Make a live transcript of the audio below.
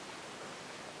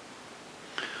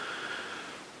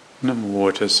นะโม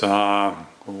ตัสสะภะ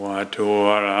คะวะโต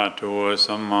อะระหะโต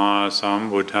สัมมาสัม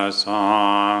พุทธัสสะ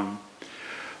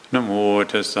นะโม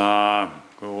ตัสสะภ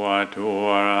ะคะวะโต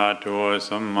อะระหะโต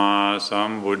สัมมาสั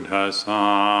มพุทธัสสะ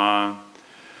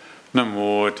นะโม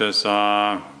ตัสสะ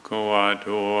ภะคะวะโต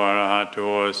อะระหะโต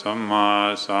สัมมา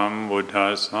สัมพุทธั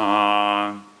สสะ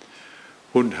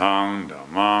พุทธังธัม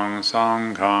มังสัง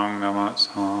ฆังนะมัสส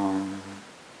ามิ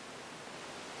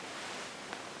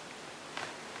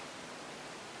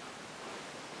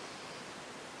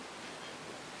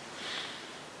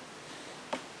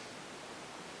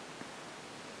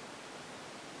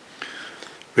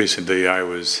Recently I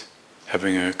was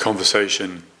having a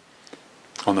conversation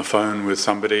on the phone with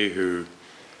somebody who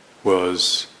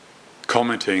was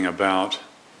commenting about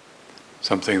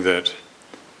something that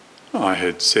I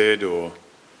had said, or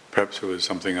perhaps it was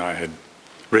something I had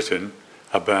written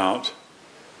about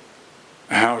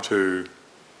how to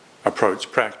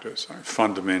approach practice, a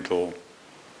fundamental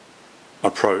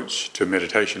approach to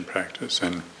meditation practice.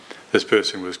 And this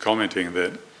person was commenting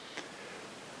that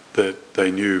they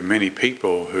knew many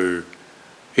people who,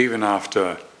 even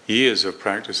after years of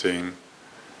practicing,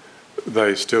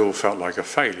 they still felt like a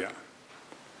failure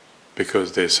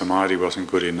because their samadhi wasn't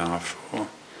good enough, or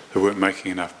they weren't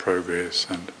making enough progress,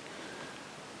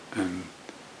 and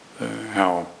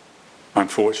how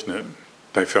unfortunate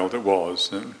they felt it was,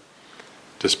 that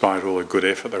despite all the good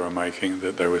effort they were making,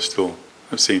 that they were still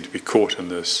seemed to be caught in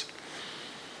this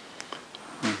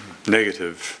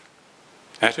negative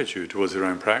attitude towards their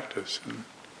own practice.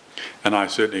 And I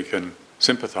certainly can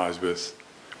sympathize with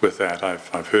that.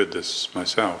 I've heard this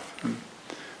myself,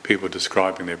 people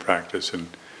describing their practice in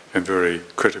very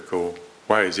critical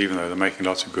ways, even though they're making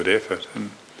lots of good effort.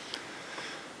 And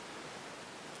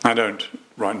I don't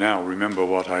right now remember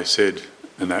what I said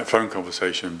in that phone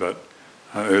conversation, but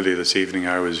earlier this evening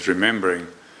I was remembering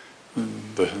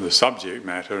the subject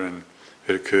matter, and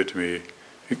it occurred to me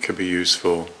it could be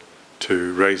useful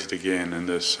to raise it again in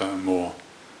this more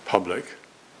public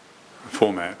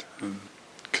format and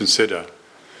consider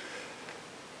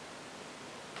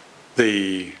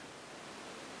the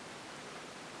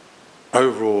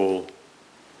overall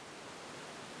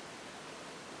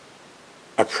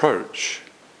approach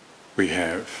we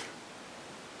have.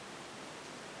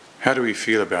 How do we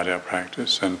feel about our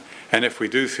practice? And if we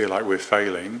do feel like we're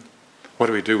failing, what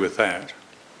do we do with that?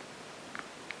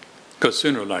 Because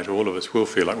sooner or later all of us will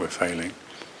feel like we're failing.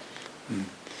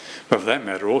 But for that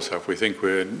matter also, if we think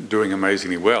we're doing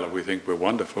amazingly well, if we think we're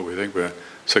wonderful, we think we're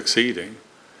succeeding,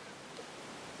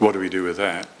 what do we do with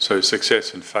that? So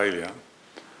success and failure,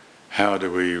 how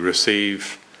do we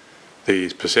receive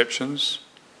these perceptions?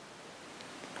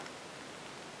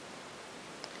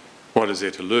 What is there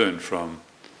to learn from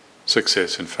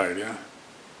success and failure?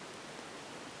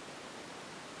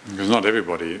 Because not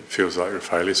everybody feels like they're a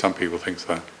failure. Some people think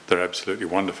that they're absolutely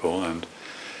wonderful. And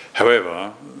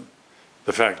however,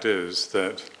 the fact is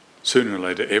that sooner or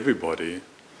later everybody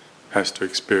has to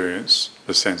experience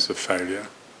the sense of failure.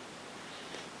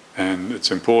 And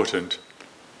it's important,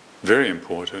 very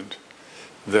important,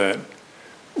 that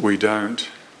we don't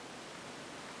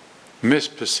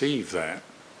misperceive that.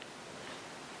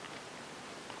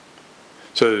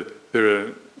 So there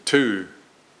are two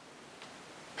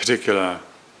particular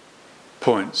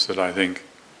points that I think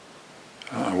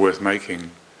are worth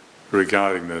making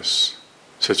regarding this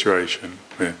situation,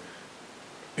 where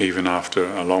even after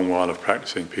a long while of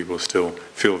practicing, people still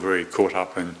feel very caught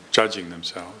up in judging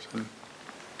themselves.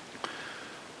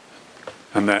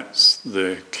 And that's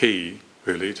the key,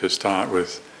 really, to start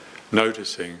with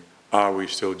noticing, are we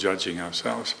still judging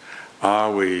ourselves?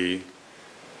 Are we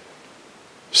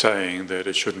saying that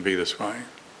it shouldn't be this way?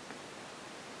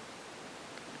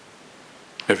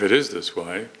 If it is this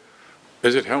way,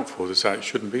 is it helpful to say it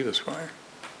shouldn't be this way?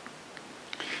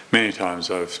 Many times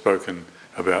I've spoken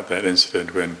about that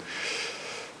incident when,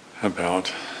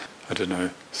 about,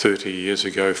 30 years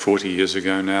ago, 40 years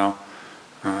ago now,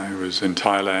 I was in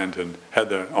Thailand and had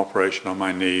the operation on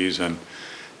my knees, and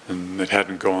it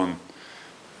hadn't gone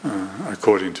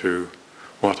according to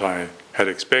what I had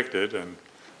expected, and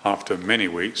after many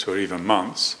weeks or even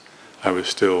months I was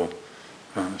still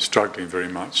struggling very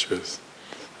much with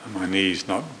my knees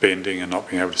not bending and not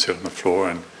being able to sit on the floor,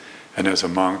 and as a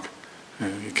monk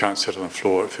you can't sit on the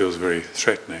floor, it feels very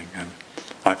threatening, and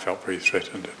I felt very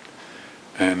threatened.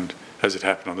 And as it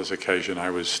happened on this occasion, I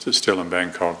was still in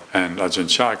Bangkok, and Ajahn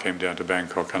Chah came down to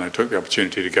Bangkok, and I took the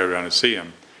opportunity to go around and see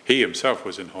him. He himself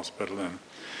was in hospital,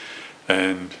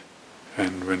 and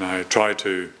when I tried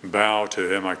to bow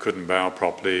to him, I couldn't bow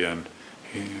properly, and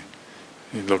he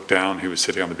looked down, he was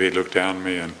sitting on the bed, looked down at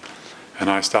me, and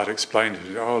I started explaining to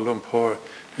him, "Oh, Lumpur,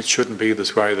 It shouldn't be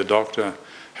this way. The doctor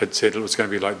had said it was going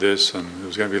to be like this, and it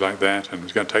was going to be like that, and it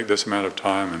was going to take this amount of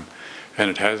time, and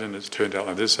it hasn't. It's turned out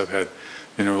like this. I've had,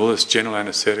 all this general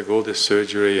anaesthetic, all this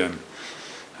surgery, and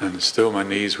still my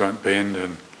knees won't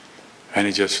bend. And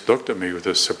he just looked at me with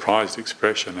this surprised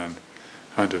expression and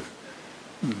kind of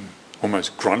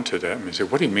almost grunted at me. He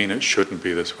said, "What do you mean it shouldn't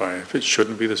be this way? If it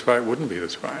shouldn't be this way, it wouldn't be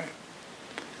this way."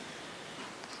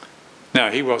 Now,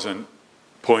 he wasn't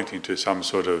pointing to some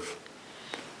sort of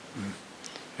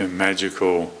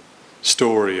magical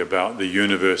story about the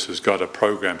universe has got a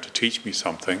program to teach me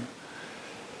something,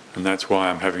 and that's why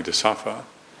I'm having to suffer.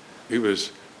 He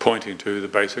was pointing to the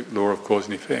basic law of cause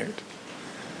and effect.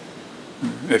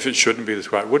 If it shouldn't be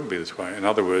this way, it wouldn't be this way. In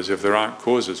other words, if there aren't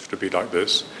causes for it to be like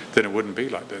this, then it wouldn't be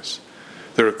like this.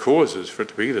 There are causes for it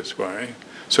to be this way,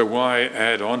 so why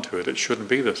add on to it, it shouldn't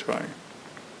be this way?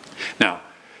 Now,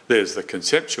 there's the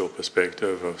conceptual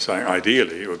perspective of saying,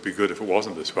 ideally, it would be good if it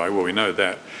wasn't this way. Well, we know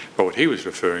that. But what he was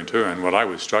referring to, and what I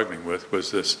was struggling with,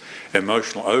 was this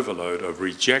emotional overload of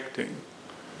rejecting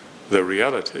the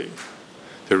reality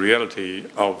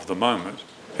of the moment.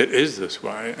 It is this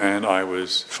way, and I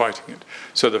was fighting it.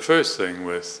 So the first thing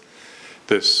with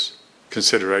this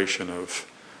consideration of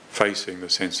facing the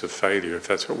sense of failure, if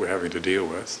that's what we're having to deal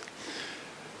with,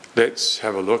 let's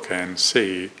have a look and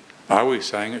see, are we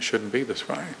saying it shouldn't be this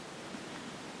way?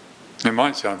 It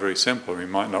might sound very simple. We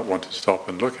might not want to stop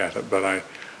and look at it, but I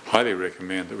highly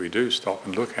recommend that we do stop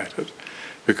and look at it,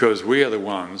 because we are the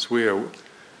ones, we are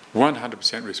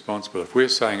 100% responsible. If we're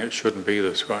saying it shouldn't be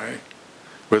this way,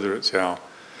 whether it's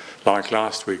like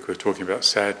last week we were talking about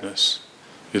sadness.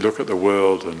 You look at the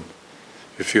world and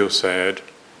you feel sad,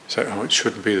 you say, oh, it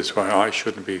shouldn't be this way, I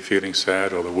shouldn't be feeling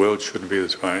sad, or the world shouldn't be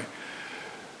this way.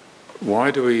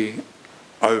 Why do we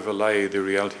overlay the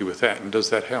reality with that, and does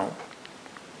that help?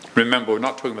 Remember, we're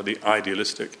not talking about the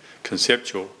idealistic,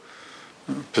 conceptual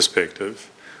perspective.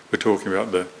 We're talking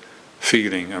about the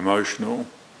feeling, emotional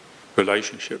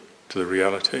relationship to the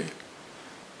reality.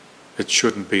 It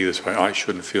shouldn't be this way. I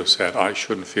shouldn't feel sad. I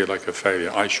shouldn't feel like a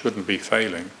failure. I shouldn't be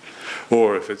failing.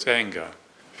 Or if it's anger,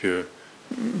 if you're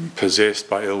possessed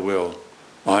by ill will,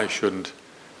 I shouldn't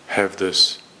have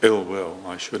this ill will.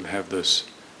 I shouldn't have this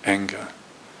anger.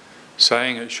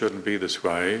 Saying it shouldn't be this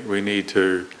way, we need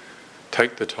to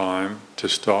take the time to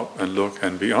stop and look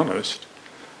and be honest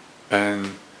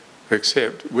and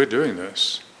accept we're doing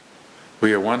this.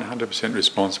 We are 100%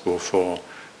 responsible for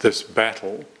this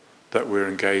battle that we're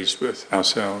engaged with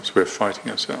ourselves. We're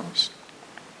fighting ourselves.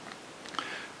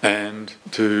 And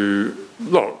to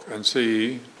look and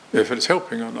see if it's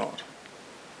helping or not.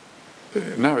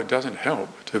 No, it doesn't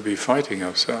help to be fighting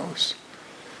ourselves,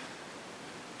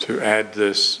 to add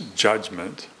this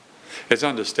judgment. It's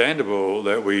understandable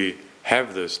that we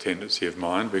have this tendency of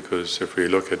mind, because if we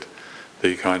look at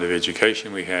the kind of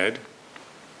education we had,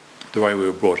 the way we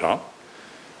were brought up,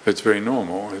 it's very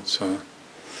normal. It's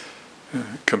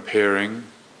comparing,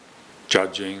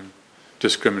 judging,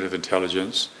 discriminative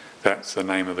intelligence. That's the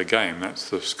name of the game. That's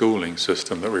the schooling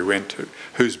system that we went to.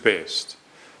 Who's best?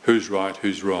 Who's right?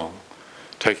 Who's wrong?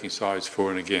 Taking sides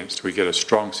for and against. We get a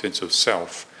strong sense of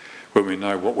self when we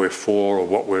know what we're for or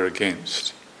what we're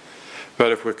against.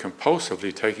 But if we're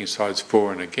compulsively taking sides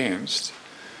for and against,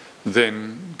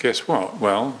 then guess what?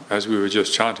 Well, as we were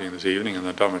just chanting this evening in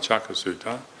the Dhammacakka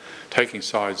Sutta, taking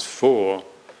sides for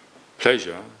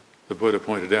pleasure, the Buddha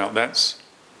pointed out, that's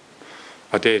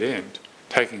a dead end.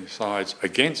 Taking sides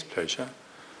against pleasure,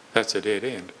 that's a dead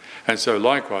end. And so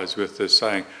likewise with this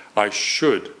saying, I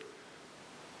should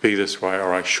be this way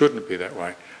or I shouldn't be that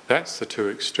way, that's the two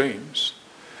extremes.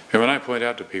 And when I point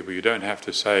out to people, you don't have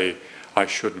to say, I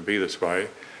shouldn't be this way,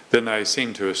 then they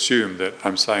seem to assume that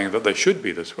I'm saying that they should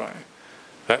be this way.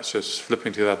 That's just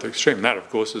flipping to the other extreme. And that, of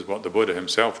course, is what the Buddha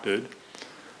himself did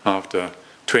after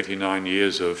 29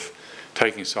 years of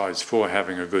taking sides for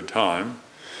having a good time,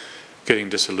 getting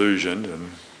disillusioned,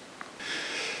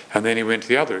 and then he went to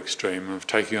the other extreme of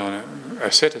taking on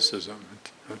asceticism,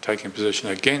 of taking a position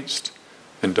against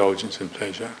indulgence in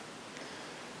pleasure.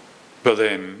 But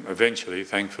then, eventually,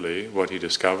 thankfully, what he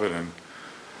discovered, and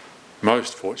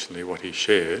most fortunately what he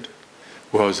shared,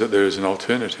 was that there is an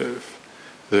alternative.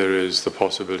 There is the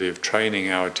possibility of training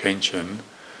our attention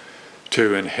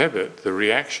to inhibit the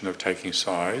reaction of taking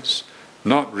sides,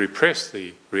 not repress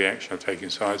the reaction of taking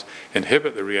sides,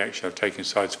 inhibit the reaction of taking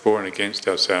sides for and against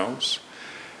ourselves,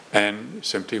 and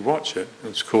simply watch it.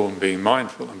 It's called being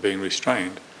mindful and being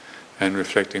restrained and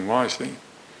reflecting wisely.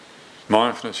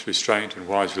 Mindfulness, restraint and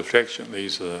wise reflection,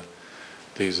 these are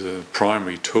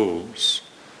primary tools,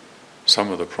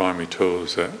 some of the primary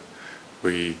tools that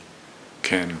we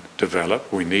can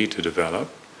develop, we need to develop.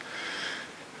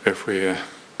 if we're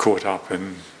caught up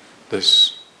in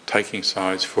this taking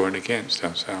sides for and against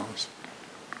ourselves.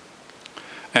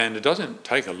 And it doesn't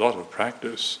take a lot of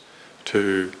practice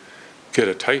to get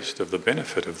a taste of the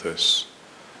benefit of this.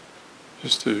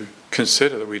 Just to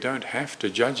consider that we don't have to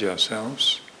judge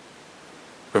ourselves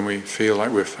when we feel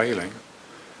like we're failing.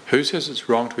 Who says it's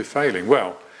wrong to be failing?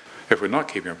 Well, if we're not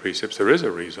keeping our precepts, there is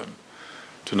a reason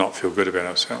to not feel good about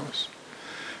ourselves.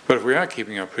 But if we are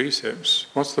keeping our precepts,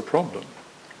 what's the problem?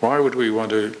 Why would we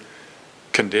want to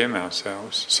condemn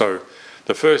ourselves? So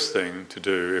the first thing to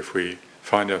do if we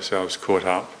find ourselves caught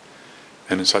up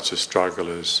in such a struggle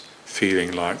is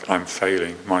feeling like I'm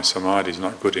failing, my samadhi is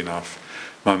not good enough,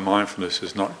 my mindfulness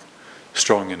is not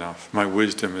strong enough, my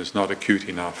wisdom is not acute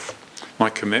enough, my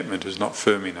commitment is not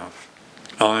firm enough,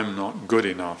 I'm not good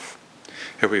enough.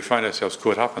 If we find ourselves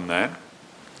caught up in that,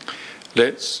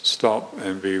 let's stop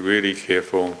and be really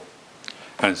careful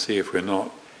and see if we're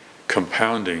not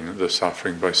compounding the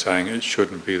suffering by saying it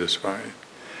shouldn't be this way.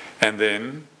 And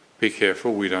then be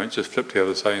careful we don't just flip to the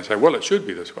other side and say, well, it should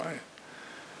be this way.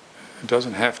 It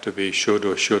doesn't have to be should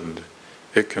or shouldn't.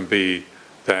 It can be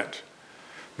that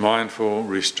mindful,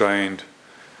 restrained,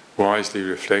 wisely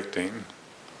reflecting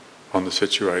on the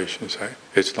situation, say,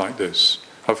 it's like this.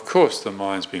 Of course the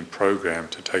mind's been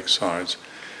programmed to take sides.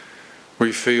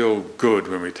 We feel good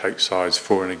when we take sides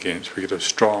for and against. We get a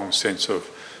strong sense of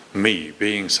me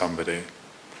being somebody.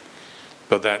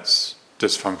 But that's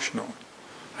dysfunctional.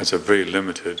 That's a very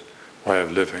limited way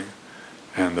of living.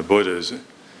 And the Buddha's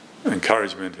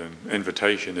encouragement and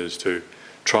invitation is to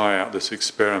try out this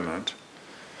experiment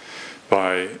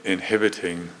by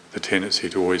inhibiting the tendency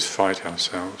to always fight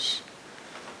ourselves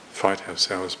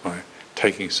by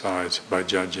taking sides, by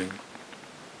judging.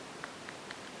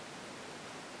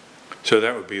 So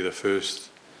that would be the first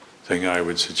thing I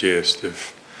would suggest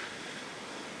if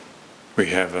we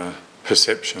have a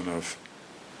perception of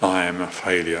I am a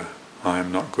failure, I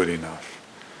am not good enough.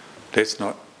 Let's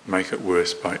not make it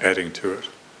worse by adding to it.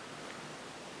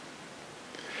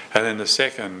 And then the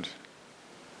second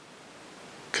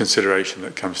consideration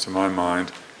that comes to my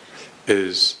mind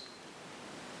is,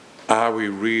 are we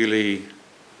really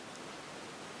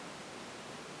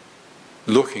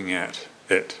looking at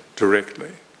it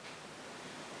directly?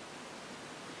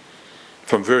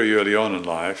 From very early on in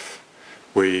life,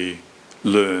 we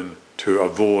learn to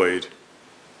avoid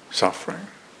suffering.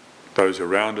 Those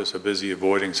around us are busy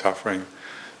avoiding suffering.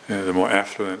 The more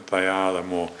affluent they are, the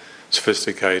more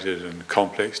sophisticated and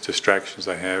complex distractions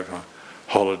they have,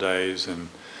 holidays and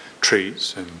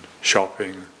treats and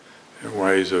shopping,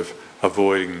 ways of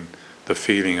avoiding the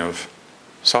feeling of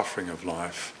suffering of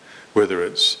life, whether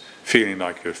it's feeling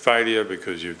like you're a failure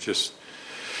because you've just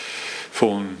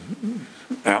fallen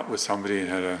out with somebody and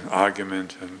had an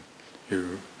argument and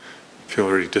you feel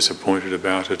really disappointed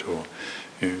about it, or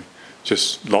you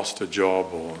just lost a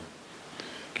job or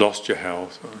lost your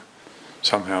health, or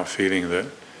somehow feeling that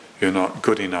you're not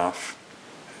good enough.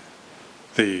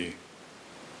 The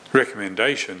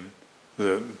recommendation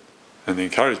and the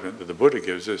encouragement that the Buddha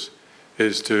gives us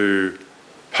is to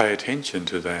pay attention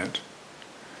to that,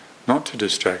 not to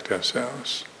distract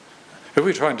ourselves. If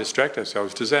we try and distract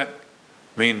ourselves, does that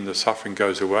mean the suffering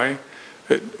goes away?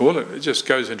 It just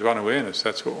goes into unawareness,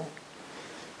 that's all.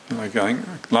 Like I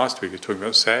think last week we were talking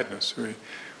about sadness.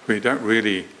 We don't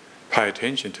really pay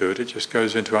attention to it, it just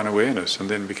goes into unawareness and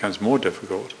then becomes more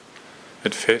difficult.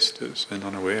 It festers in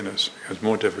unawareness, becomes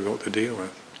more difficult to deal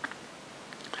with.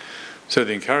 So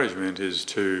the encouragement is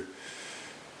to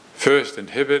first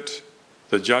inhibit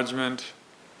the judgment,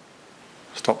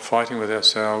 stop fighting with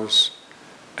ourselves,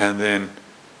 and then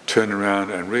turn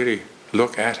around and really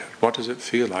look at it. What does it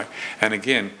feel like? And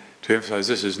again, to emphasize,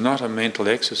 this is not a mental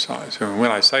exercise. And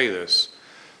when I say this,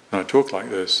 when I talk like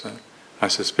this, I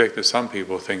suspect that some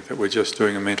people think that we're just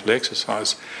doing a mental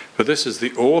exercise. But this is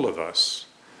the all of us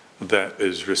that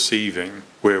is receiving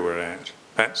where we're at.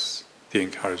 That's the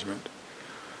encouragement.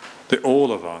 The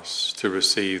all of us to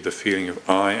receive the feeling of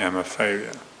I am a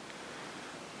failure.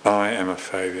 I am a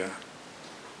failure.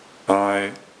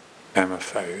 I am a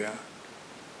failure.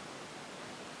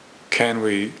 Can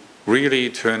we really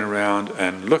turn around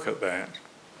and look at that?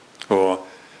 Or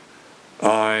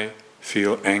I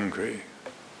feel angry.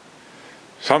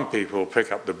 Some people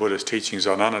pick up the Buddhist teachings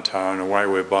on anatta in a way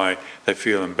whereby they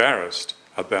feel embarrassed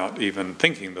about even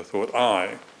thinking the thought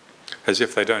I, as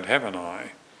if they don't have an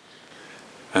I.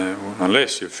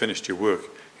 Unless you've finished your work,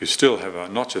 you still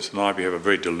have not just an I, but you have a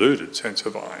very deluded sense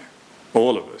of I.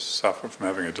 All of us suffer from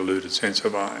having a deluded sense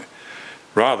of I.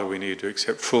 Rather, we need to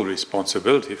accept full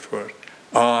responsibility for it.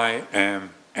 I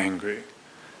am angry.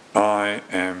 I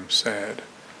am sad.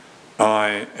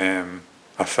 I am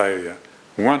a failure,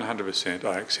 100%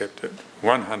 I accept it.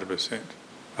 100%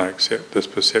 I accept this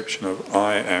perception of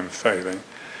I am failing,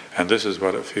 and this is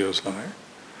what it feels like.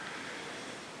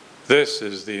 This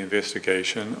is the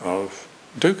investigation of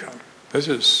dukkha.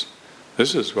 This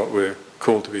is what we're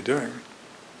called to be doing.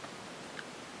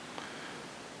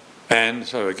 And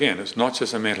so again, it's not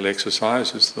just a mental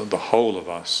exercise, it's the whole of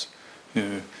us.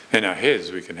 In our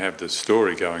heads we can have this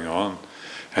story going on,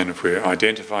 and if we're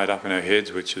identified up in our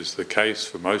heads, which is the case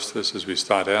for most of us as we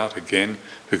start out, again,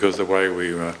 because the way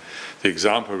the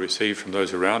example we received from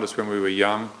those around us when we were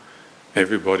young,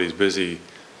 everybody's busy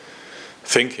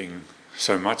thinking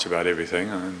so much about everything,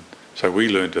 and so we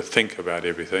learn to think about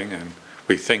everything, and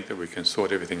we think that we can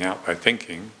sort everything out by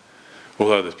thinking,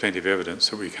 although there's plenty of evidence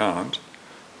that we can't.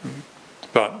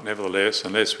 But nevertheless,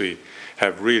 unless we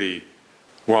have really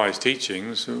wise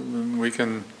teachings, we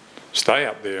can stay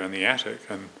up there in the attic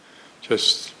and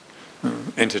just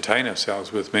entertain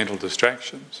ourselves with mental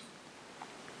distractions.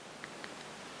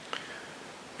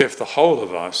 If the whole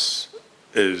of us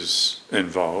is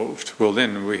involved, well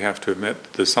then we have to admit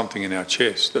that there's something in our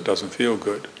chest that doesn't feel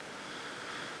good.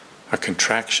 A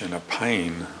contraction, a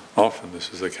pain. Often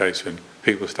this is the case when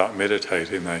people start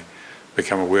meditating, they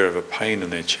become aware of a pain in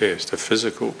their chest, a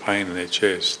physical pain in their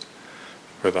chest,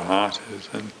 where the heart is.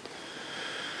 And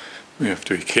we have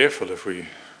to be careful if we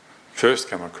first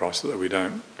come across it that we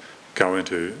don't go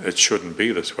into it shouldn't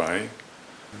be this way,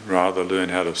 rather learn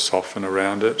how to soften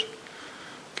around it,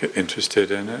 get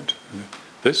interested in it.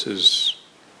 This is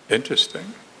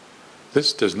interesting.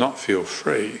 This does not feel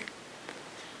free.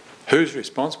 Who's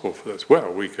responsible for this?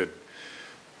 Well, we could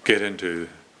get into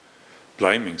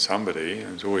blaming somebody,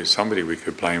 and there's always somebody we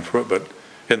could blame for it, but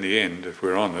in the end, if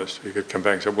we're honest, we could come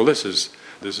back and say, well, this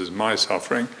is my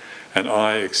suffering, and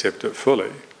I accept it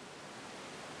fully.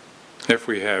 If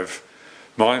we have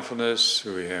mindfulness,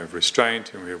 we have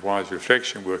restraint, and we have wise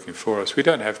reflection working for us, we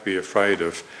don't have to be afraid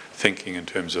of thinking in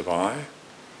terms of I.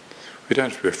 We don't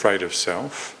have to be afraid of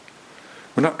self.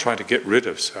 We're not trying to get rid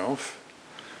of self.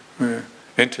 We're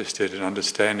interested in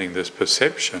understanding this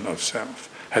perception of self.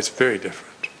 It's very different.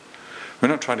 We're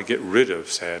not trying to get rid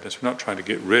of sadness. We're not trying to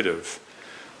get rid of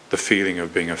the feeling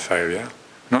of being a failure.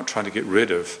 We're not trying to get rid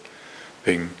of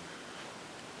being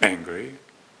angry.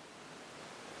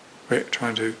 We're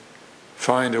trying to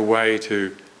find a way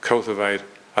to cultivate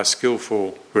a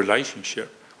skillful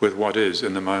relationship with what is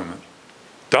in the moment.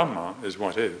 Dhamma is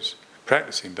what is.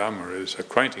 Practicing Dhamma is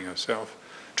acquainting ourselves,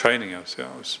 training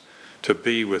ourselves to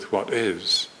be with what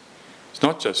is. It's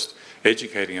not just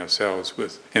educating ourselves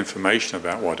with information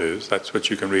about what is. That's what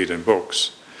you can read in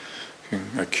books. You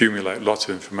can accumulate lots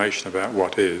of information about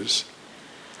what is,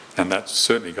 and that's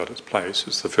certainly got its place.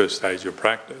 It's the first stage of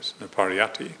practice, the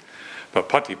pariyatti. But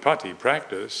patipatti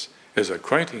practice is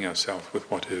acquainting ourselves with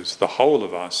what is, the whole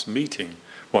of us meeting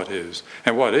what is.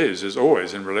 And what is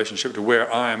always in relationship to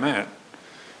where I am at,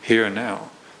 here and now,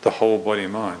 the whole body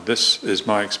and mind. This is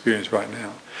my experience right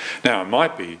now. Now, it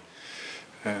might be,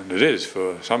 and it is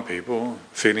for some people,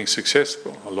 feeling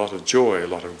successful, a lot of joy, a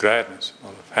lot of gladness, a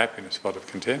lot of happiness, a lot of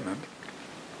contentment.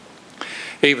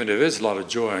 Even if there is a lot of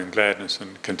joy and gladness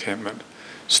and contentment,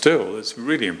 still it's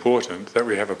really important that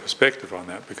we have a perspective on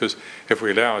that, because if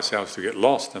we allow ourselves to get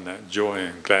lost in that joy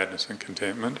and gladness and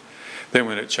contentment, then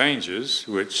when it changes,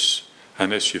 which,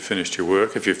 unless you've finished your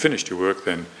work, if you've finished your work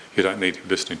then you don't need to be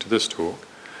listening to this talk,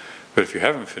 but if you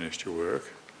haven't finished your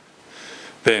work,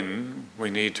 then we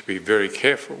need to be very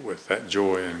careful with that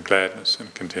joy and gladness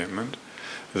and contentment,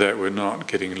 that we're not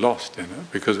getting lost in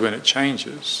it, because when it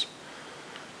changes,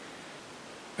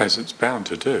 as it's bound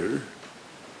to do,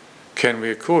 can we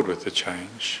accord with the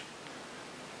change?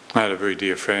 I had a very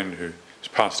dear friend who's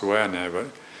passed away now, but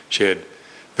she had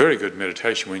very good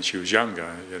meditation when she was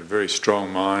younger. She had a very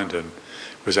strong mind and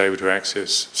was able to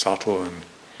access subtle and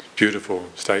beautiful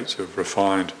states of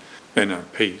refined inner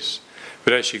peace.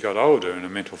 But as she got older and her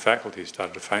mental faculties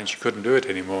started to fade, she couldn't do it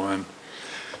anymore, and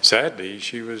sadly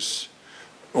she was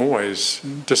always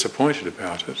disappointed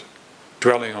about it,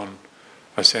 dwelling on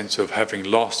a sense of having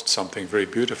lost something very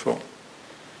beautiful.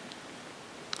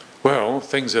 Well,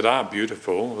 things that are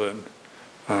beautiful, that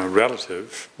are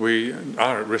relative, we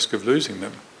are at risk of losing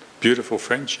them. Beautiful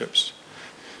friendships.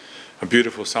 A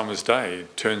beautiful summer's day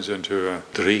turns into a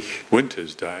dreich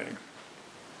winter's day.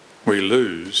 We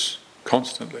lose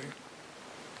constantly.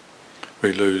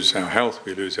 We lose our health,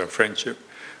 we lose our friendship,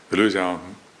 we lose our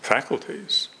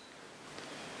faculties.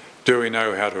 Do we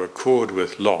know how to accord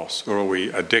with loss, or are we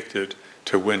addicted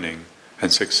to winning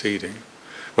and succeeding?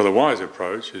 Well, the wise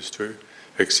approach is to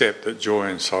accept that joy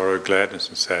and sorrow, gladness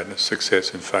and sadness,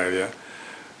 success and failure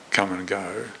come and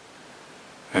go,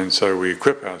 And so we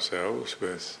equip ourselves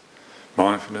with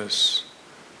mindfulness,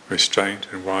 restraint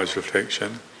and wise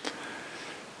reflection.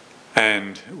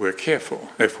 And we're careful.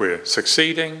 If we're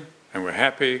succeeding and we're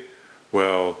happy,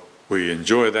 well, we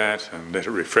enjoy that and let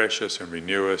it refresh us and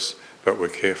renew us, but we're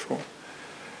careful.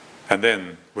 And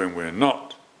then when we're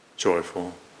not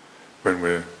joyful, when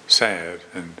we're sad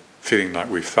and feeling like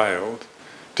we failed,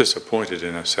 disappointed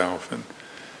in ourselves, and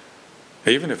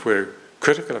even if we're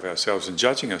critical of ourselves and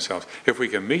judging ourselves, if we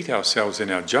can meet ourselves in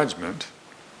our judgment,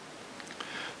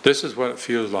 this is what it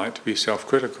feels like to be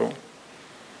self-critical.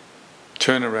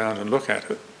 Turn around and look at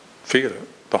it, feel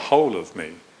it, the whole of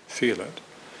me, feel it.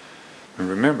 And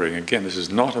remembering, again, this is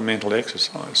not a mental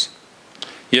exercise.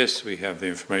 Yes, we have the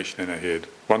information in our head,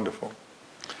 wonderful.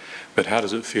 But how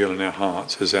does it feel in our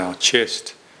hearts? Is our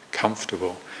chest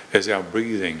comfortable? Is our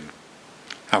breathing,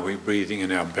 are we breathing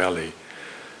in our belly?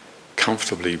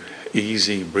 Comfortably,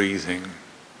 easy breathing?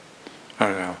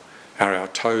 Are our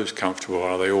toes comfortable?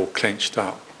 Are they all clenched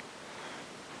up?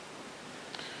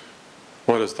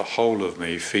 What does the whole of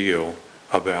me feel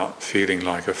about feeling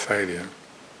like a failure?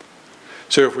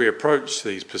 So if we approach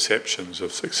these perceptions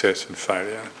of success and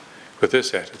failure with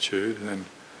this attitude, then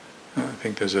I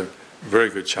think there's a very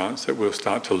good chance that we'll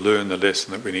start to learn the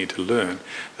lesson that we need to learn,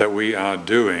 that we are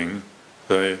doing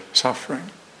the suffering.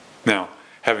 Now,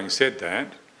 having said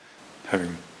that,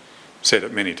 having said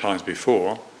it many times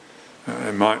before,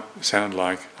 it might sound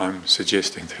like I'm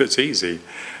suggesting that it's easy,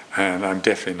 and I'm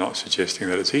definitely not suggesting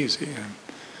that it's easy. And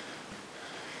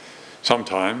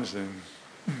sometimes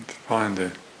I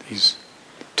find these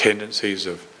tendencies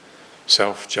of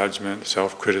self-judgment,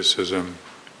 self-criticism,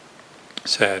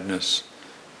 sadness,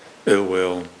 ill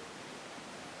will,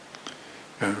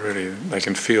 really they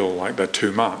can feel like they're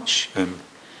too much. And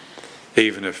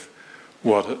even if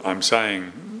what I'm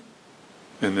saying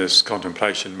in this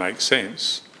contemplation makes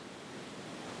sense,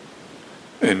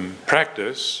 in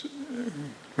practice,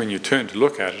 when you turn to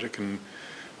look at it, it can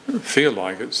feel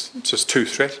like it's just too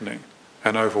threatening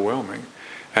and overwhelming.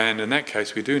 And in that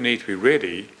case, we do need to be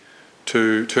ready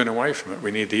to turn away from it.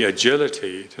 We need the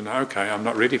agility to know, okay, I'm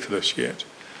not ready for this yet.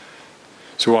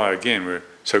 So why, again, we're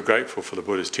so grateful for the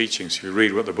Buddha's teachings. You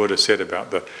read what the Buddha said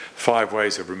about the 5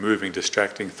 ways of removing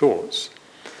distracting thoughts.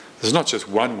 There's not just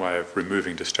one way of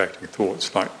removing distracting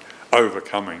thoughts, like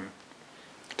overcoming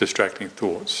distracting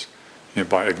thoughts,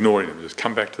 by ignoring them. Just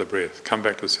come back to the breath, come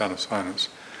back to the sound of silence,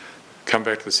 come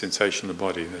back to the sensation of the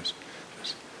body.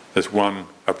 There's one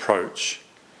approach.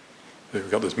 We've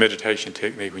got this meditation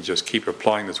technique, we just keep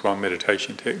applying this one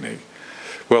meditation technique.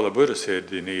 Well, the Buddha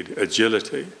said you need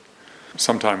agility.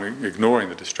 Sometimes ignoring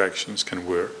the distractions can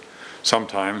work.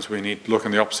 Sometimes we need to look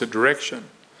in the opposite direction,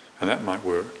 and that might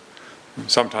work. And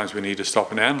sometimes we need to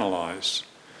stop and analyse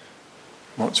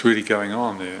what's really going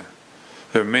on there.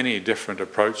 There are many different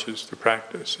approaches to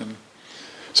practice, and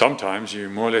sometimes you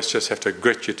more or less just have to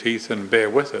grit your teeth and bear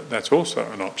with it. That's also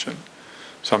an option.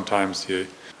 Sometimes the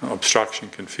obstruction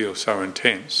can feel so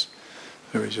intense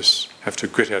that we just have to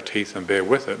grit our teeth and bear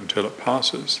with it until it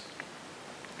passes.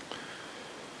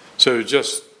 So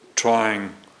just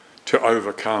trying to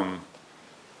overcome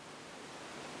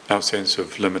our sense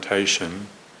of limitation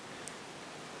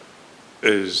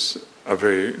is a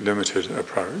very limited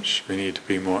approach. We need to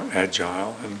be more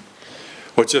agile.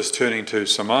 Or just turning to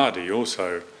samadhi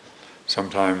also.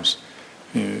 Sometimes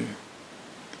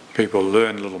people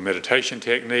learn a little meditation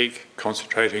technique,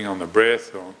 concentrating on the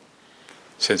breath or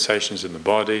sensations in the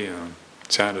body,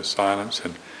 sound of silence,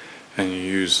 and you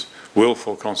use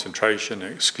willful concentration,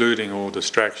 excluding all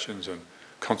distractions, and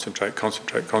concentrate,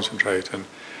 and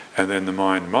then the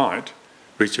mind might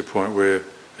reach a point where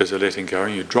there's a letting go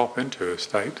and you drop into a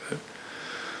state that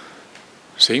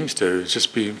seems to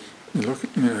just be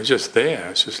just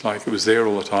there. It's just like it was there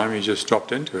all the time, you just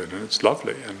dropped into it, and it's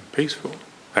lovely and peaceful.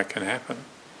 That can happen.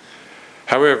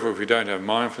 However, if we don't have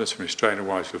mindfulness and restraint and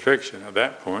wise reflection, at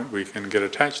that point we can get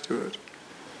attached to it.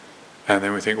 And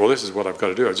then we think, well, this is what I've got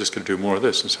to do, I'm just going to do more of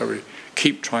this. And so we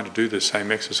keep trying to do the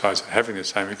same exercise, having the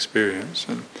same experience,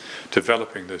 and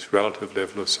developing this relative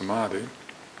level of samadhi.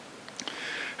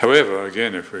 However,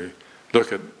 again, if we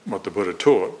look at what the Buddha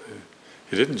taught,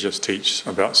 he didn't just teach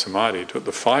about samadhi, he taught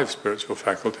the 5 spiritual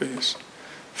faculties: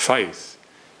 faith,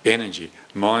 energy,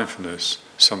 mindfulness,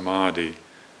 samadhi,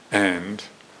 and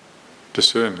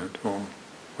discernment or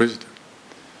wisdom.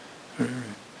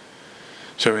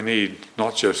 So we need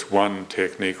not just one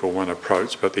technique or one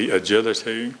approach, but the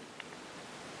agility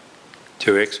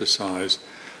to exercise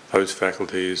those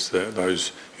faculties,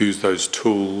 use those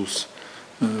tools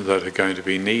that are going to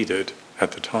be needed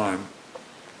at the time.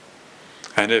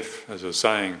 And if, as I was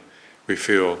saying, we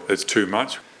feel it's too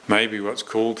much, maybe what's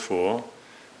called for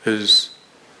is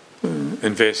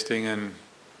investing in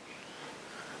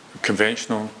a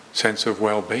conventional sense of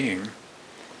well-being,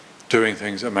 doing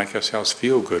things that make ourselves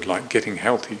feel good, like getting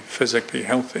healthy, physically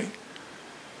healthy,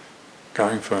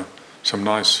 going for some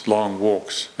nice long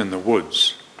walks in the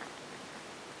woods.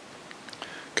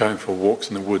 Going for walks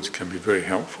in the woods can be very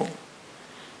helpful.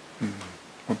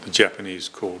 What the Japanese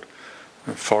called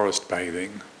forest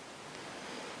bathing.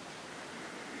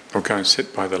 Or go and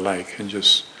sit by the lake and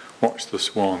just watch the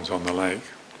swans on the lake.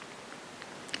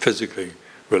 Physically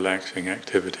relaxing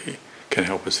activity can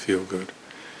help us feel good.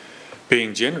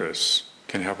 Being generous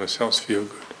can help ourselves feel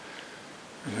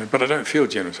good. But I don't feel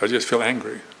generous, I just feel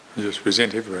angry. I just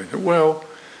resent everything. Well,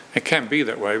 it can be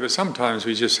that way, but sometimes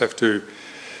we just have to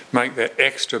make that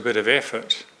extra bit of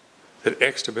effort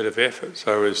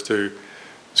so as to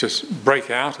just break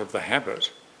out of the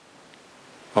habit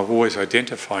of always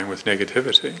identifying with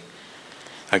negativity.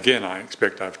 Again, I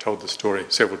expect I've told the story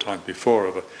several times before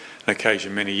of an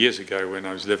occasion many years ago when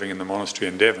I was living in the monastery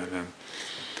in Devon, and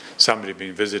somebody had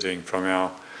been visiting from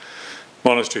our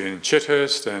monastery in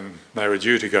Chithurst, and they were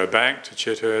due to go back to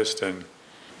Chithurst, and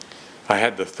I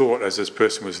had the thought, as this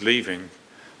person was leaving,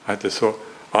 I had the thought,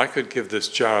 I could give this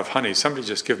jar of honey. Somebody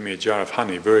just gave me a jar of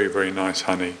honey, very, very nice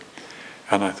honey.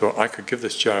 And I thought I could give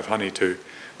this jar of honey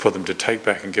for them to take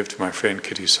back and give to my friend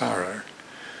Kitty Saro.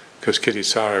 Because Kitty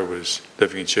Saro was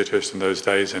living in Chithurst in those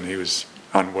days and he was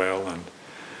unwell. And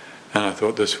I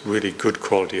thought this really good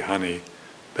quality honey,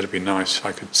 but it'd be nice,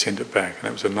 I could send it back. And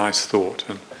it was a nice thought.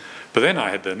 But then I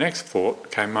had the next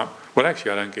thought came up, well,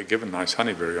 actually I don't get given nice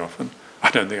honey very often. I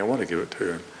don't think I want to give it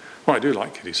to him. Well, I do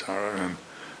like Kitty Saro and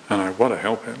I want to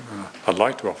help him. I'd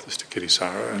like to offer this to Kitty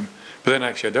Saro, but then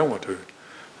actually I don't want to.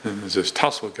 And there's this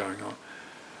tussle going on.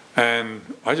 And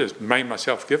I just made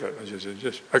myself give it. I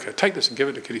just okay, take this and give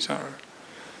it to Kitty Saro.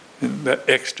 And that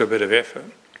extra bit of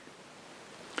effort.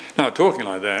 Now, talking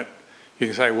like that, you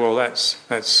can say, well, that's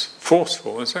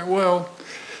forceful. And say, well,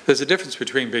 there's a difference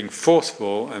between being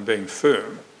forceful and being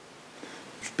firm.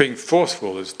 Being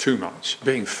forceful is too much.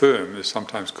 Being firm is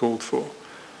sometimes called for.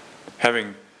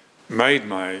 Having made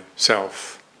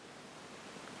myself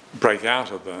break out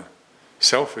of the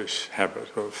selfish habit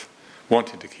of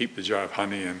wanting to keep the jar of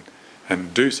honey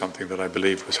and do something that I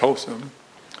believed was wholesome,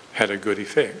 had a good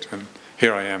effect. And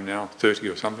here I am now, 30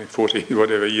 or something, 40,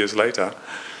 whatever years later,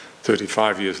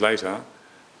 35 years later,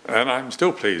 and I'm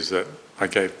still pleased that I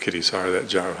gave Kitty Saro that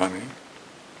jar of honey.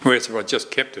 Whereas if I'd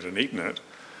just kept it and eaten it,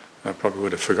 I probably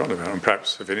would have forgotten about it. And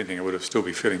perhaps, if anything, I would have still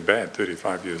be feeling bad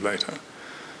 35 years later.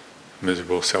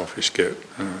 Miserable, selfish git.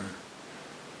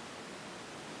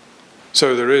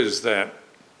 So there is that,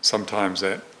 sometimes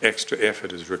that extra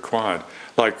effort is required.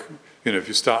 Like,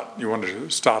 if you want to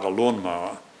start a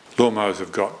lawnmower, lawnmowers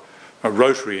have got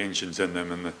rotary engines in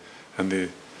them, and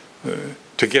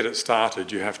to get it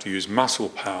started you have to use muscle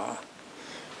power.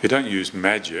 You don't use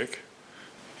magic.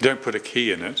 You don't put a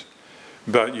key in it,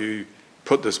 but you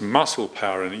put this muscle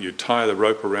power in it. You tie the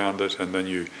rope around it, and then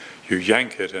you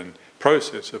yank it, and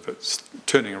process of it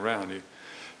turning around,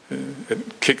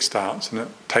 it kick-starts and it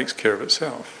takes care of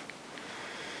itself.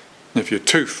 And if you're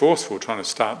too forceful trying to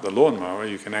start the lawnmower,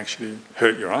 you can actually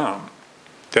hurt your arm,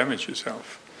 damage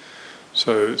yourself.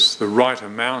 So it's the right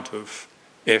amount of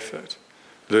effort,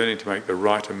 learning to make the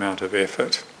right amount of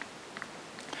effort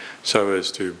so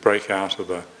as to break out of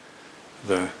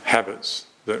the habits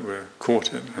that we're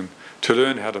caught in. And to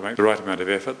learn how to make the right amount of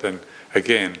effort, then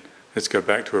again, let's go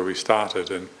back to where we started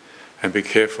and be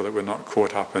careful that we're not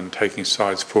caught up in taking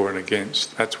sides for and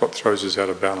against. That's what throws us out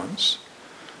of balance.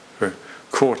 We're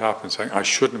caught up in saying, I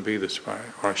shouldn't be this way,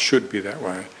 or I should be that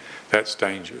way. That's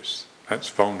dangerous. That's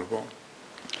vulnerable.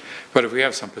 But if we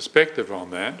have some perspective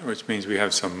on that, which means we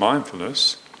have some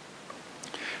mindfulness,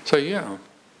 so yeah,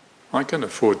 I can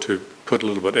afford to put a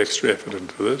little bit extra effort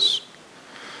into this.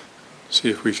 See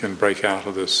if we can break out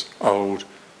of this old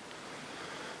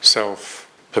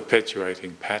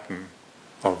self-perpetuating pattern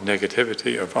of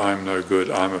negativity, of I'm no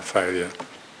good, I'm a failure.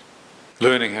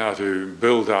 Learning how to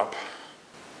build up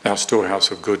our storehouse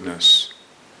of goodness,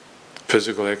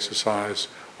 physical exercise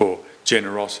or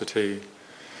generosity,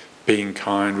 being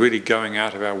kind, really going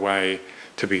out of our way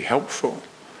to be helpful.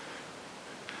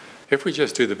 If we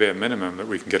just do the bare minimum that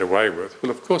we can get away with,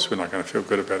 well, of course we're not going to feel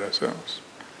good about ourselves.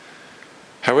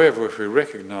 However, if we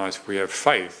recognise, if we have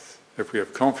faith, if we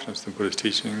have confidence in Buddha's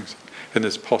teachings, in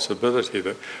this possibility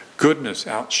that goodness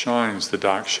outshines the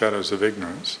dark shadows of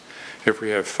ignorance, if we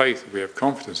have faith, if we have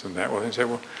confidence in that, well, then say,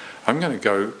 well, I'm going to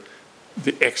go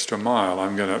the extra mile.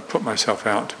 I'm going to put myself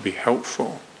out to be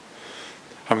helpful.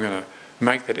 I'm going to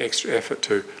make that extra effort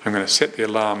I'm going to set the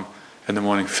alarm in the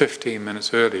morning 15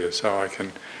 minutes earlier so I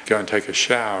can go and take a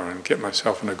shower and get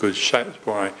myself in a good shape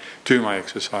before I do my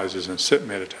exercises and sit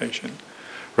meditation,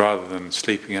 rather than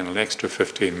sleeping in an extra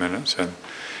 15 minutes and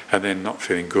then not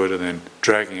feeling good and then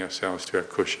dragging ourselves to our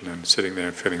cushion and sitting there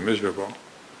and feeling miserable.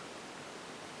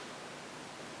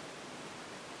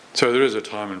 So there is a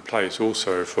time and place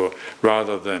also for,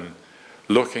 rather than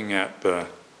looking at the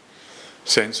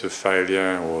sense of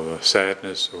failure or the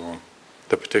sadness or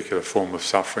the particular form of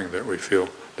suffering that we feel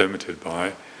limited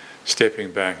by,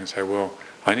 stepping back and say, well,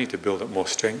 I need to build up more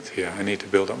strength here, I need to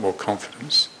build up more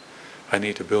confidence, I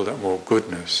need to build up more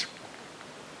goodness.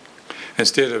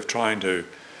 Instead of trying to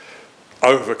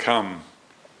overcome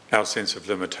our sense of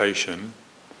limitation,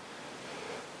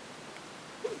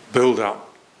 build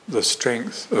up the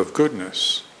strength of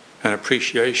goodness and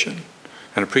appreciation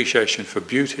for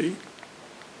beauty.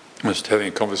 I was having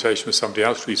a conversation with somebody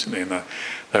else recently, and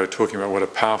they were talking about what a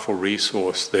powerful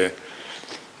resource their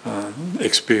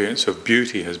experience of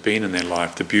beauty has been in their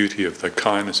life, the beauty of the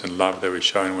kindness and love they were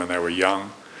shown when they were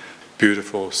young,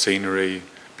 beautiful scenery,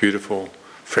 beautiful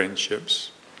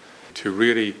friendships, to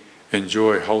really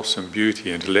enjoy wholesome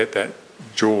beauty and to let that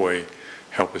joy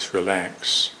help us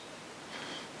relax.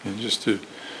 And just to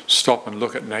stop and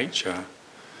look at nature,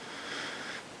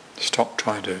 stop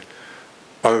trying to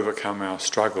overcome our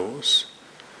struggles,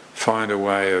 find a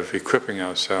way of equipping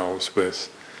ourselves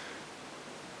with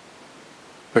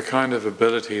the kind of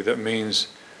ability that means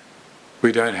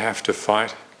we don't have to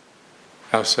fight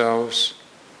ourselves.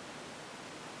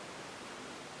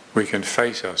 We can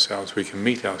face ourselves, we can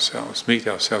meet ourselves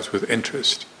with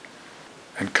interest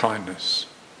and kindness.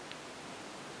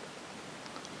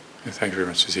 And thank you very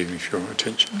much this evening for your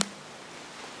attention.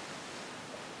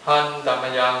 Han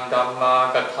Dhammayang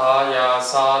Dhamma Kathaya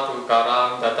Sadhu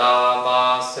Karang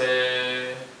Dadama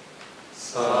Se